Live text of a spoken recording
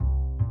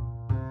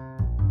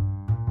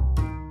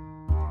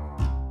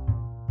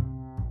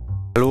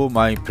Hello,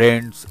 my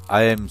friends.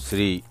 I am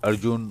Sri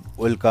Arjun.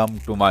 Welcome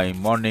to my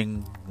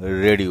morning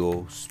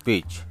radio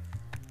speech.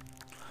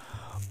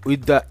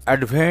 With the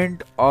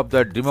advent of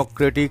the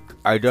democratic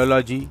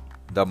ideology,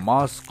 the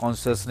mass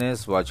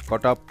consciousness was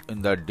caught up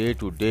in the day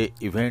to day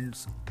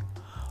events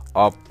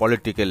of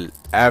political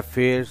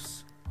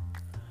affairs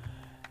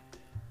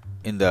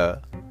in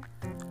the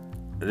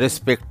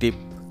respective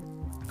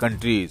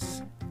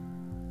countries.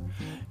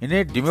 In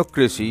a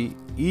democracy,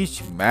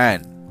 each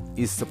man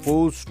is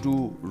supposed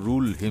to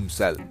rule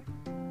himself.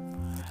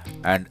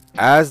 And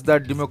as the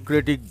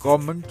democratic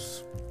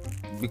governments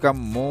become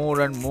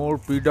more and more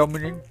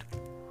predominant,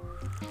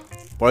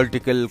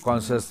 political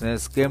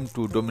consciousness came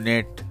to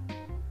dominate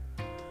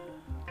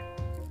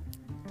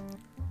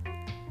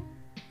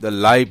the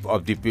life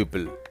of the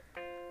people.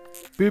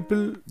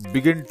 People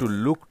begin to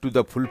look to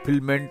the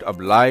fulfillment of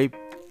life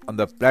on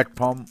the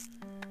platform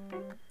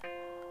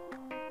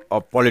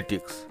of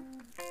politics.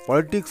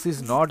 Politics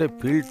is not a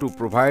field to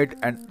provide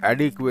an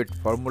adequate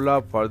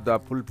formula for the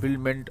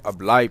fulfillment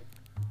of life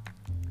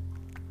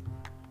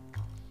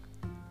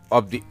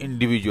of the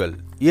individual.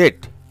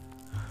 Yet,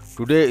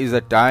 today is a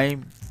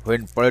time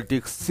when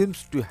politics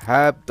seems to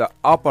have the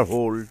upper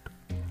hold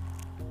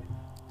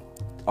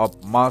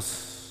of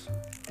mass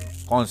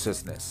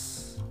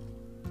consciousness.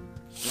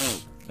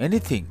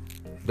 Anything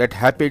that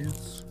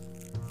happens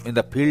in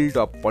the field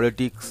of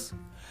politics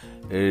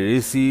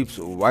receives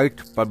wide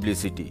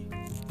publicity.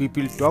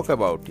 People talk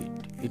about it.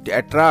 It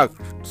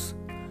attracts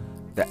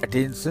the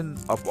attention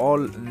of all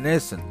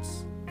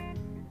nations.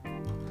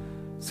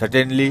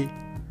 Certainly,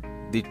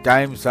 the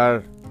times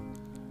are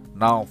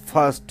now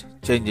fast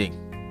changing,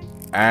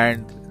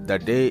 and the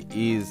day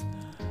is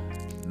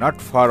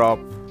not far off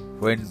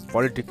when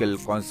political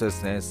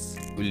consciousness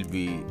will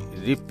be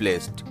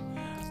replaced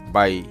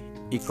by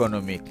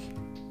economic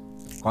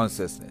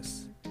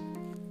consciousness.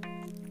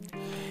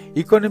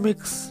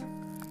 Economics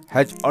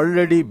has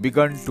already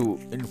begun to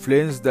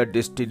influence the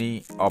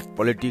destiny of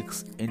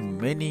politics in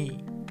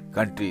many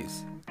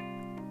countries.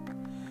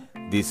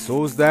 This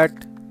shows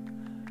that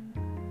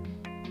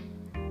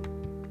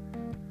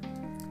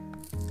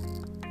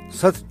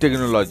such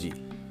technology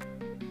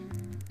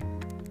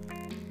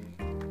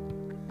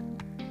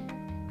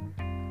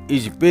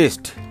is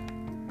based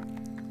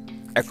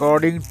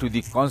according to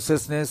the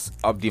consciousness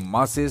of the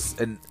masses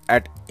and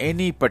at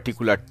any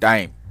particular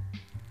time.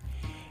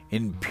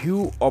 In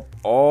view of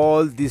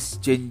all these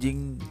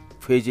changing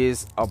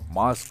phases of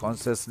mass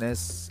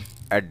consciousness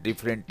at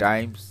different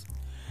times,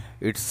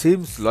 it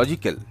seems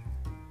logical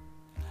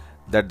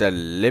that the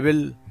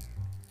level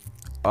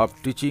of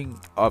teaching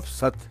of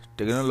such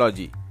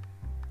technology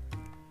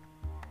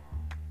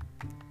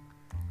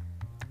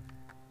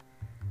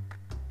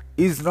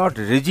is not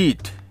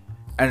rigid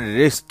and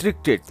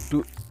restricted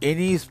to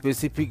any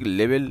specific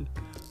level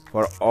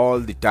for all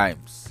the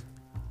times.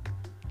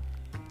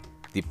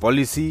 The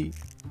policy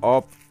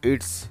of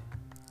its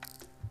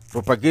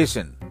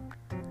propagation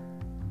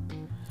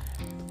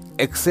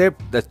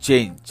accept the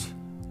change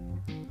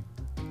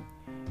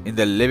in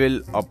the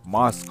level of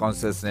mass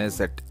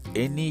consciousness at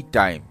any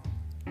time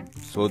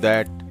so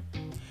that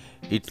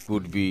it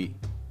could be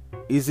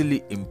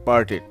easily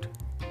imparted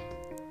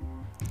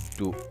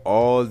to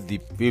all the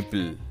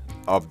people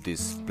of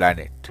this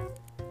planet.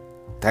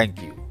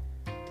 Thank you.